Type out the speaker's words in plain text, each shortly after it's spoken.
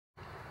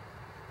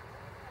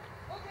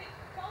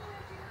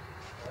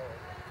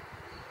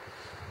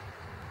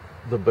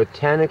the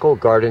Botanical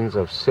Gardens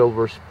of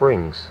Silver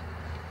Springs.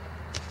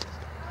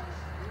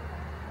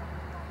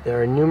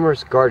 There are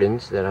numerous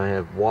gardens that I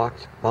have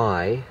walked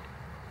by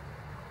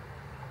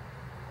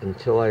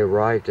until I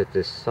arrived at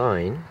this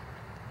sign.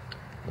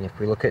 And if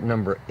we look at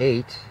number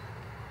 8,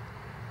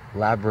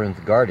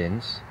 Labyrinth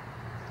Gardens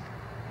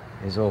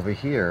is over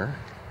here.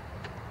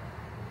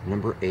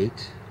 Number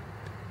 8.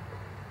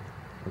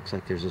 Looks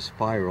like there's a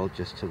spiral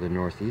just to the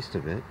northeast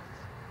of it.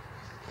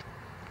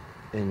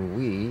 And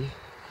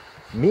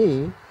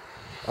me,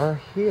 are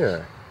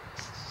here.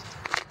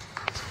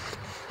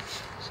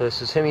 So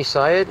this is HiMY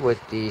SYeD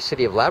with the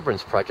City of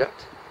Labyrinth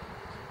project.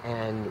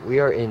 And we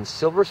are in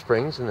Silver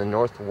Springs in the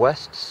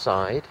northwest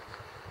side,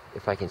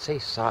 if I can say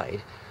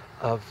side,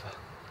 of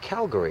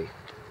Calgary.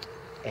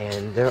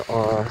 And there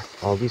are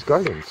all these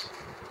gardens,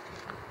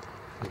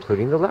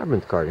 including the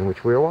Labyrinth Garden,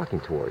 which we are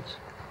walking towards.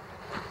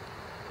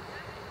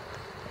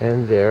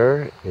 And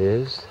there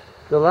is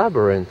the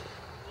Labyrinth.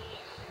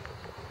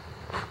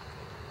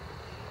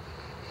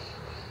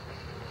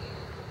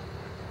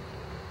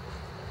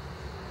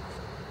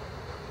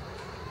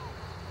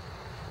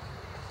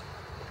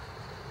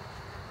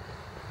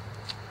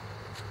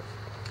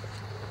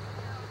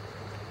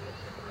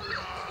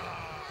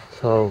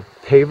 So,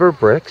 paver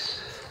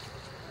bricks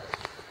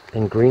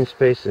and green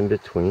space in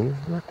between.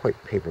 Not quite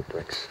paver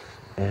bricks.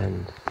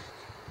 And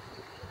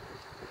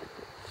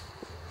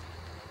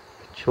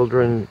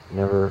children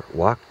never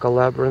walk a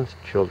labyrinth,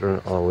 children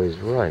always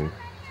run.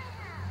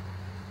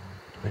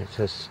 And it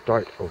says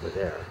start over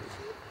there.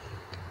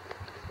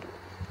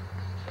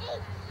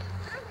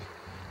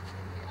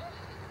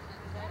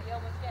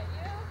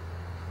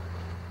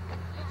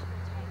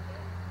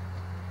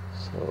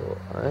 So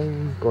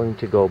I'm going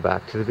to go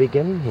back to the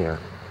beginning here.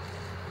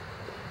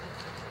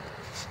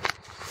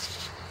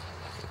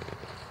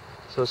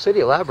 So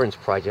City of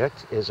Labyrinth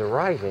project is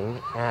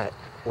arriving at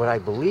what I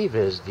believe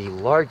is the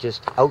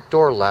largest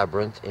outdoor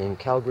labyrinth in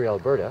Calgary,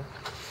 Alberta.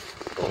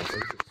 Oh, what does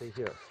it say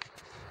here?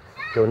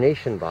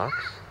 Donation box.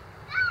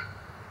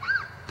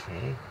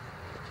 Okay.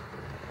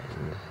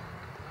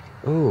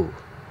 And, ooh,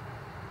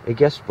 a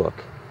guest book.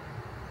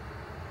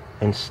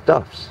 And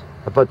stuffs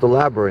about the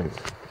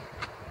labyrinth.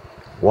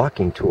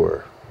 Walking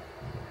tour.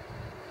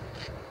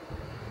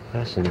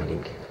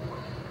 Fascinating.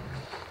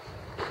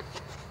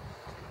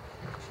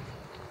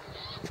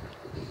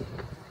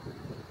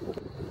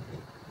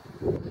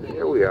 So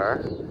here we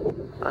are.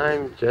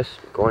 I'm just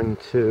going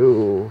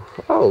to...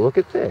 Oh, look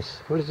at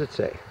this. What does it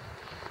say?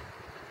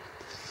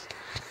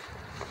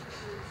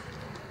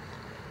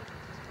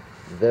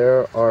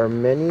 There are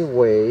many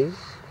ways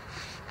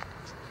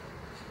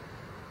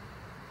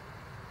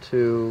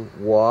to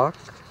walk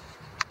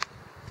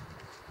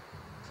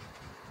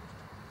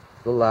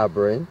the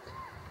labyrinth,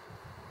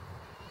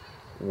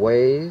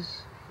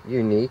 ways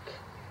unique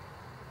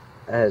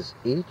as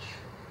each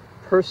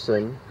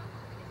person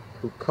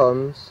who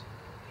comes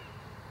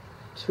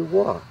to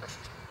walk.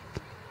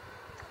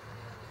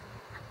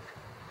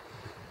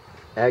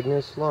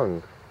 Agnes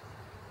Lung,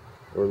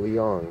 or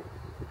Leong.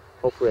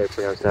 Hopefully I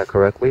pronounced that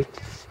correctly.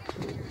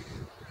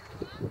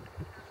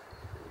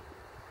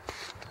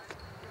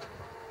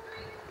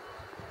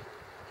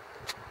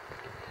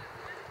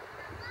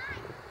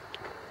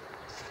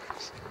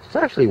 It's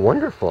actually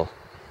wonderful.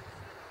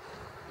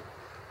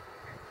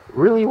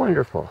 Really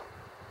wonderful.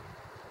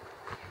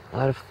 A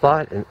lot of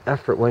thought and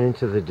effort went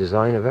into the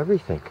design of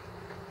everything.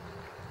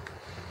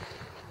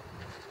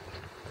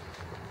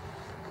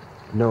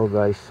 Know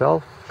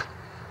Thyself.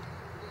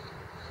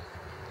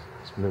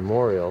 It's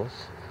memorials.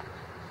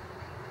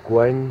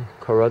 Gwen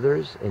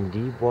Carruthers and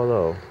Dee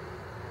Boileau.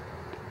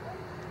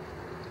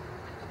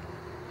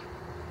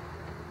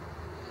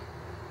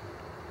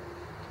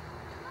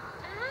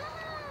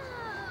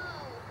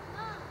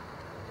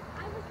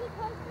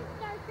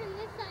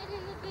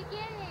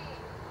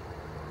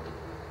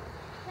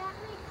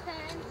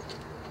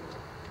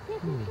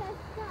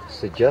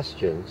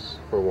 Suggestions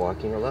for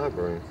walking a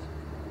labyrinth.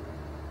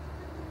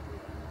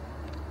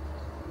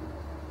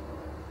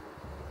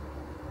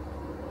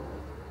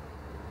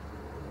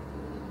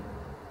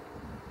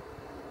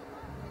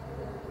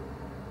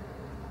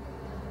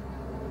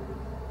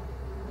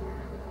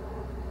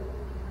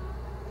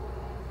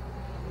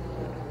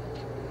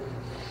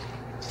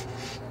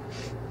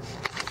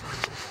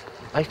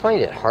 I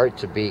find it hard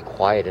to be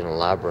quiet in a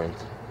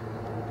labyrinth,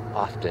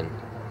 often.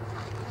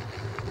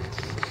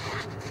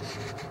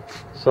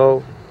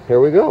 So, here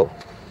we go.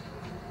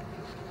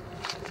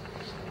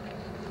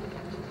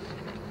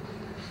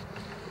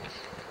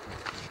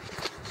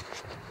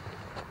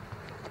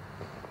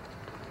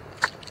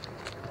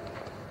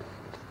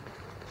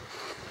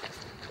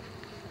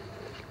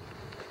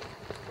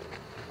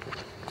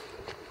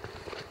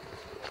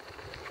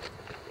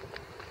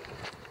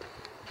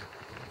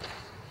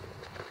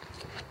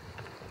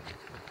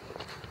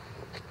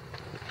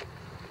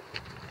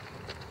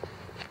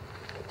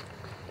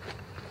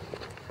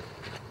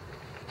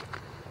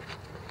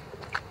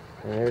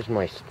 And there's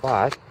my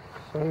spot,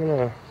 so I'm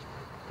gonna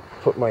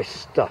put my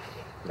stuff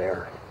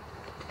there.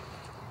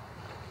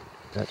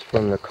 That's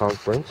from the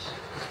conference.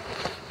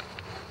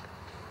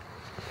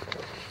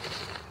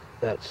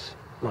 That's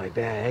my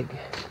bag.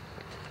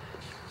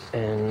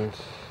 And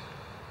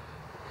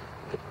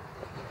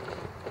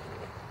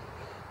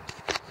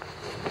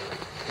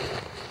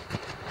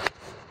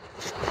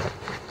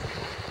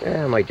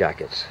my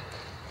jackets.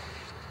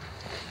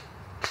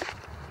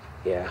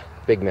 Yeah,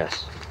 big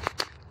mess.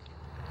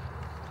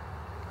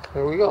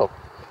 There we go.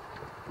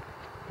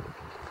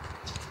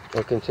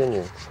 We'll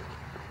continue.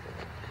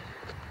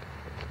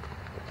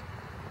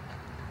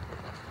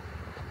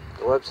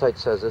 The website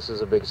says this is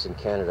the biggest in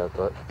Canada,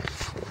 but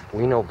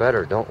we know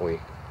better, don't we?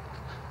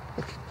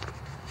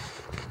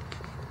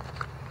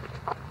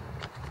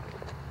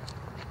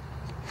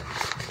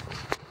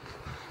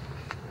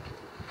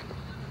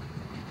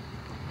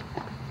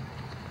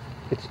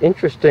 It's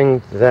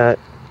interesting that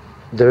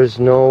there's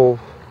no...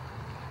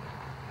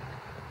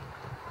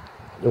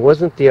 It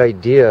wasn't the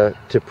idea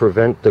to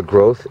prevent the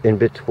growth in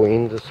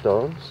between the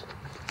stones.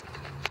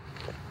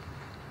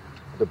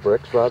 The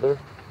bricks, rather.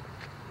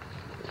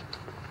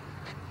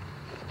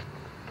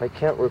 I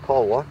can't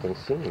recall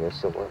seeing this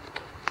somewhere.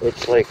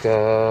 It's like,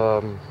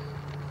 what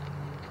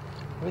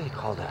do you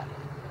call that?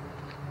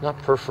 Not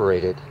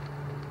perforated.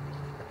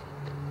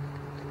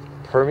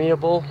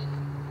 Permeable?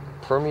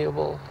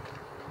 Permeable?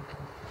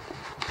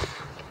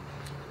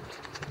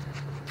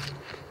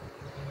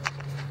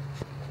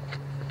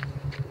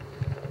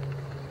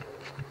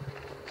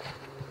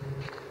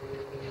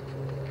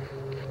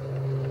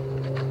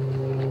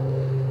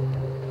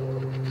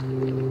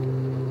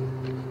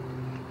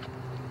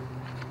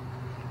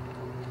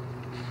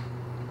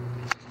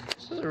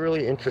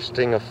 Really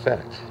interesting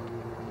effect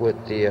with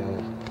the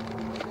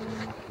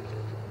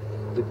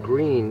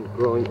green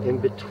growing in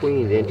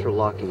between the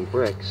interlocking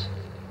bricks.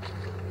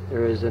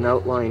 There is an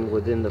outline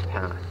within the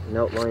path, an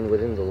outline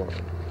within the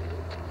line,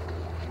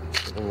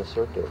 within the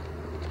circuit.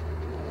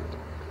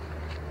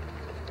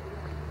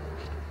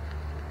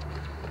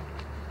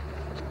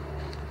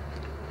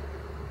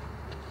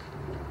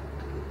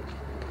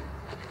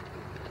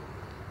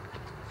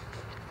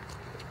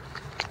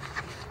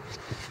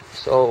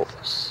 So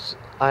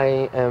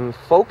I am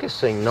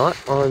focusing not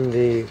on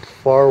the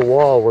far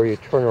wall where you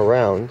turn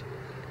around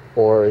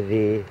or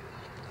the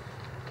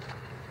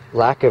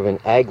lack of an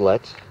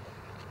aglet.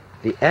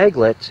 The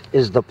aglet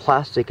is the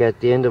plastic at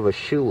the end of a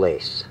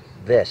shoelace.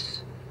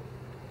 This.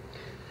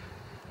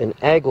 An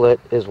aglet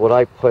is what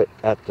I put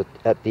at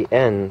the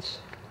ends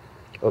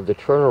of the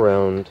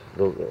turnaround,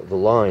 the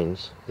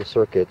lines, the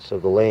circuits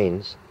of the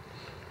lanes.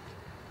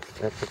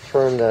 That's the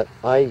term that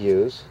I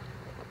use.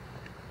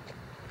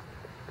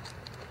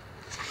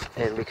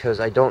 And because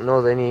I don't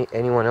know that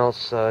anyone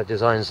else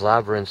designs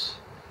labyrinths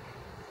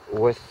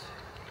with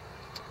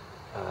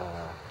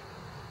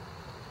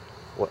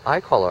what I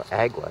call are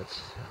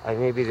aglets, I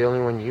may be the only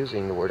one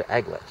using the word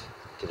aglet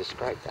to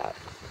describe that.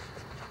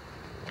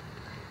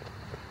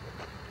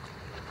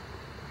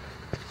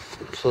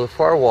 So the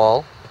far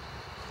wall,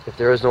 if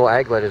there is no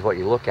aglet, is what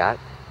you look at.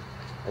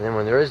 And then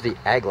when there is the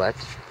aglet,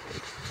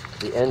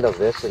 the end of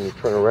this, and you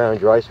turn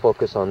around, your eyes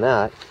focus on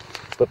that.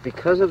 But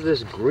because of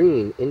this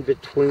green in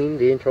between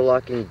the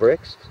interlocking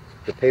bricks,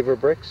 the paver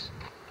bricks,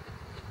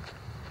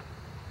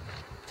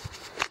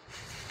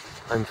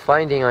 I'm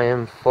finding I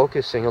am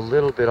focusing a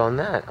little bit on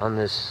that, on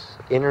this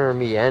inner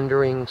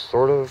meandering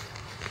sort of,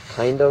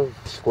 kind of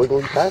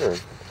squiggly pattern.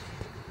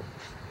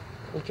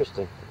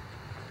 Interesting.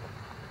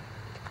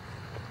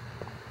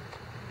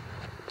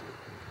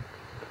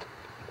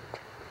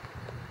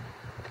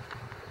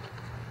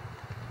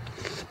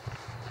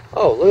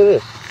 Oh, look at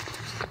this.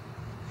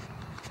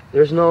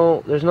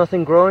 There's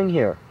nothing growing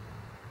here.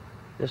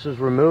 This was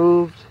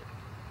removed.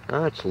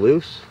 Ah, it's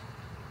loose.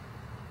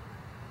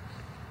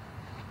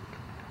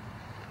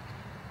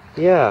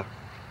 Yeah,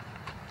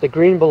 the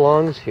green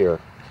belongs here.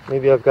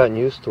 Maybe I've gotten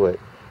used to it.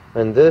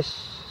 And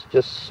this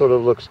just sort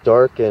of looks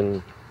dark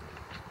and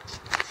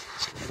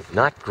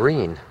not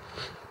green.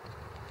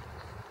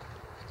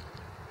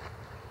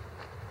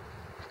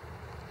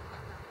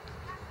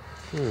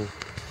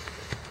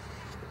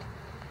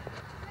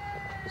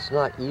 It's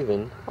not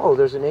even. Oh,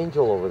 there's an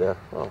angel over there.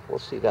 Oh, we'll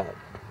see that.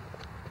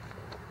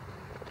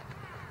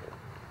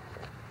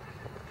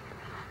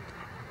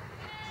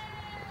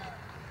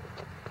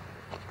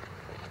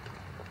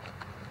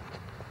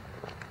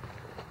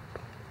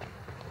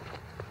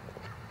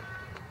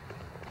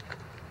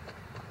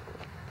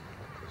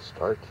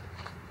 Start.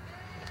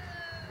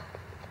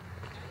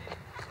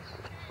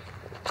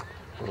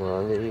 We're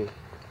on the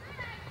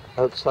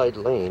outside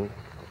lane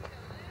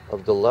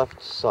of the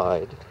left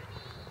side.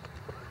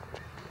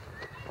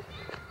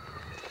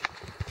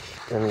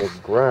 And the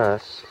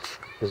grass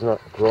is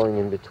not growing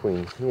in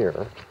between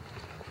here.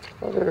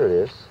 Oh, there it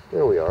is.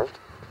 There we are. It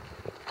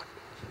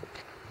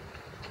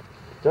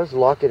does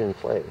lock it in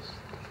place.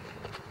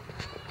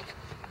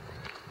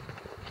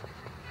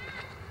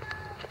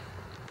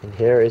 And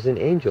here is an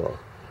angel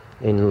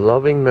in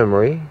loving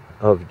memory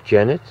of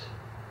Janet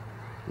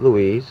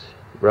Louise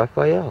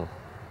Raphael.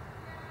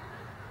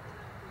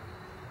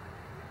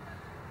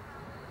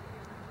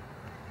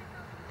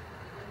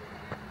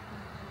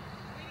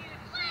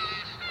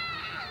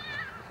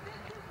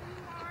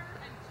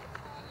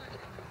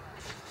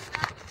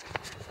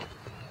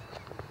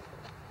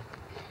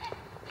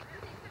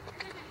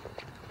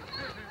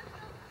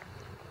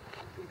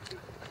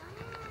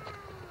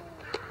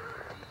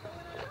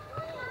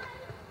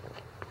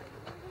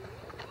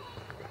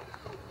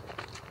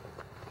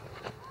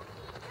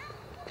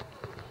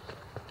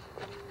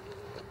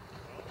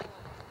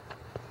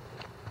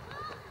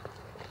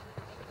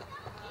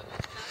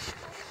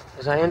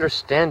 As I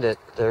understand it,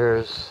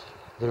 there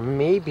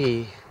may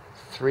be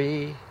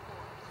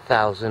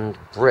 3,000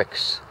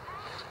 bricks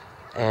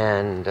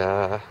and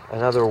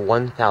another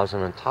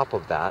 1,000 on top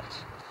of that.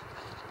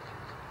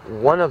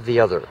 One of the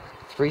other.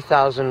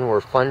 3,000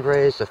 were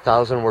fundraised,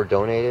 1,000 were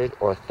donated,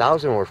 or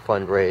 1,000 were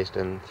fundraised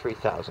and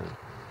 3,000.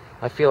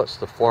 I feel it's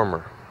the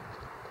former.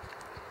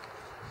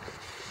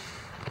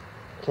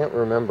 Can't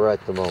remember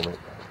at the moment.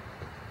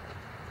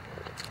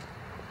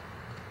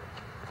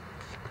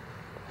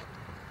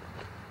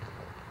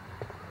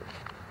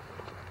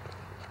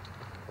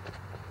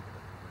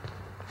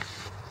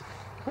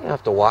 I'm gonna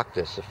have to walk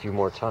this a few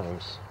more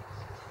times.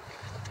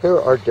 Here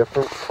are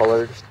different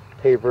colored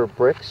paver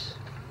bricks.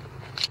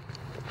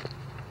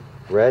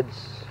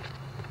 Reds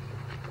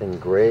and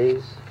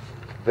grays.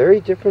 Very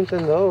different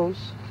than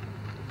those.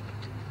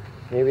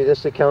 Maybe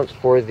this accounts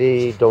for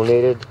the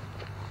donated,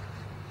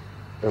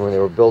 and when they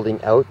were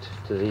building out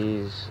to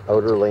these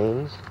outer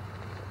lanes.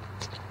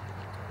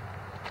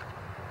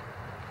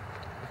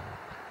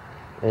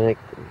 And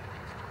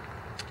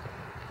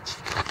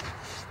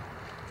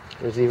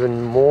there's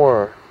even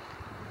more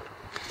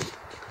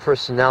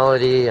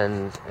personality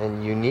and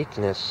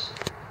uniqueness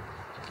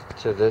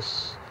to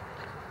this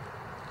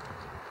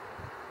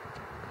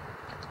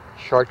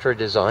Chartres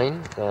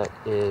design that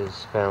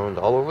is found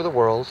all over the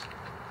world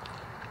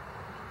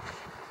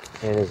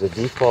and is a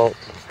default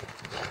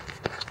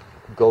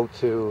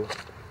go-to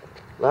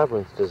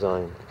labyrinth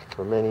design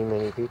for many,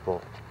 many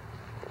people.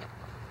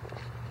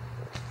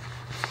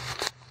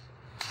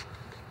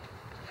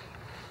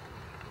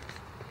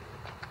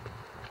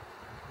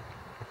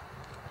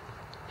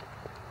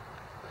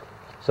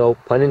 So,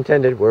 pun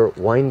intended, we're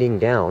winding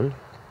down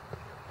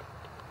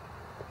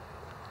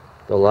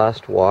the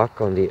last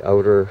walk on the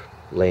outer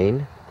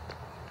lane.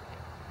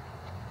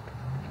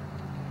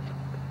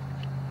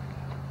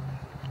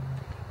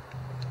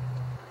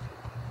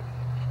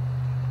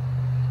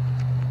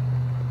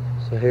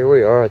 So here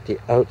we are at the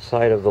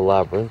outside of the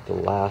labyrinth, the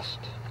last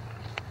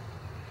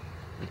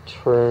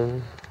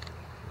turn.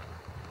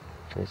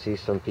 I see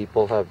some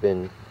people have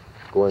been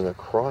going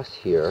across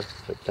here,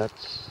 but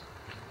that's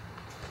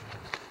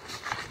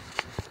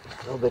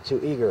a little bit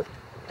too eager.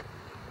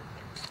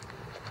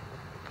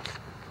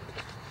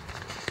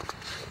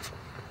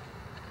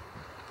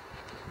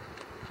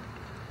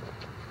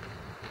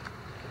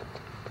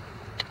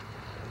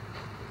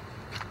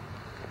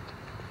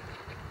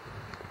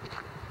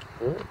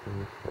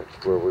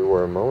 That's where we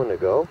were a moment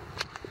ago.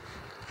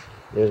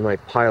 There's my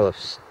pile of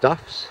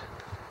stuffs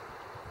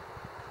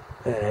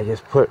that I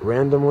just put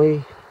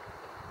randomly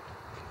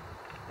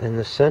in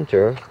the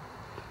center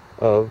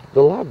of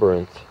the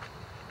labyrinth.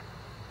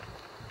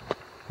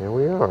 Here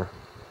we are.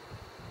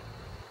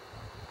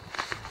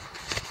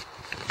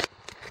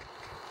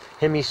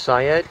 HiMY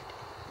SYeD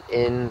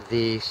in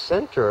the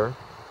center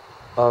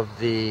of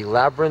the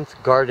Labyrinth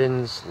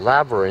Gardens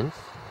Labyrinth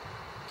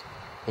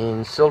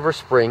in Silver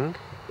Spring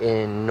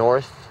in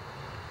northwest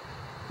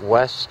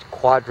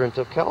quadrant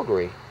of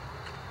Calgary.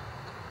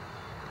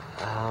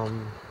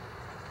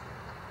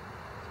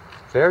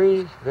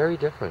 Very, very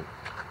different.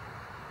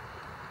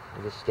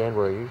 I just stand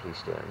where I usually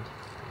stand.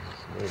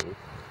 It's maybe.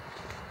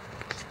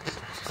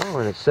 Oh,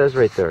 and it says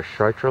right there,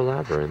 Chartres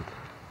Labyrinth.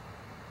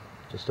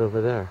 Just over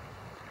there.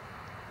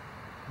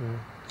 Yeah.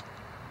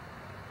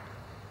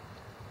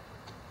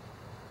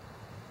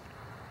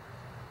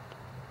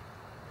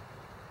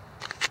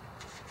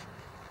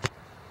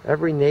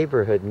 Every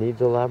neighborhood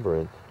needs a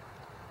labyrinth.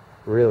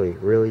 Really,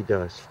 really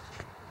does.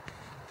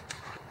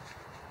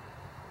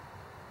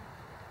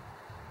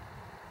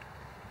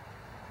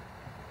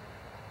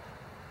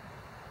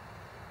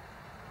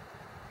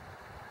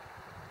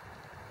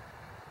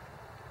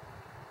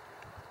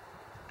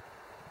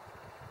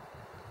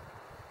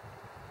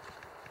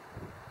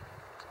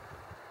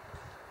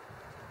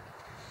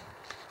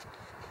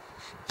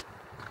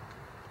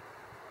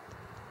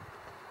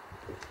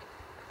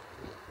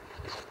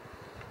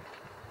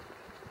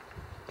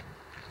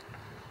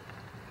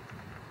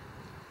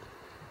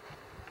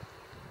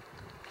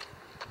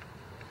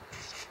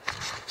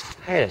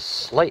 I had a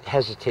slight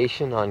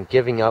hesitation on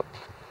giving up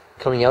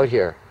coming out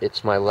here.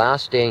 It's my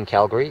last day in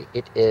Calgary.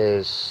 It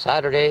is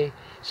Saturday,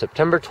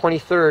 September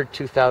 23rd,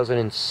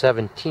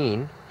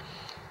 2017.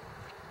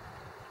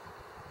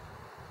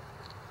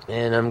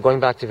 And I'm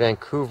going back to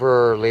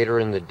Vancouver later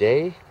in the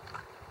day.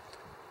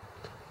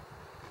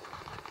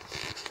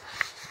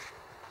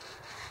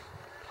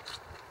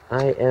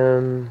 I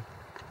am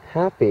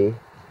happy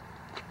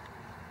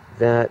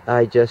that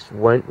I just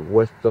went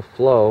with the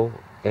flow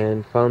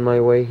and found my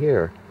way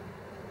here.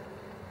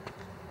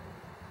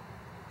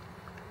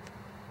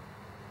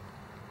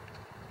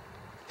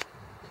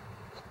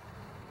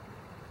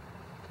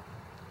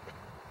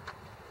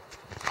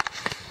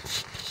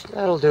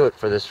 That'll do it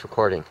for this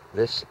recording.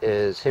 This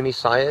is HiMY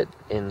SYeD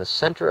in the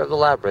center of the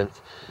labyrinth,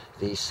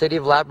 the City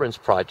of Labyrinths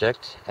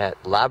project at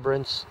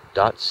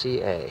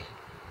labyrinths.ca.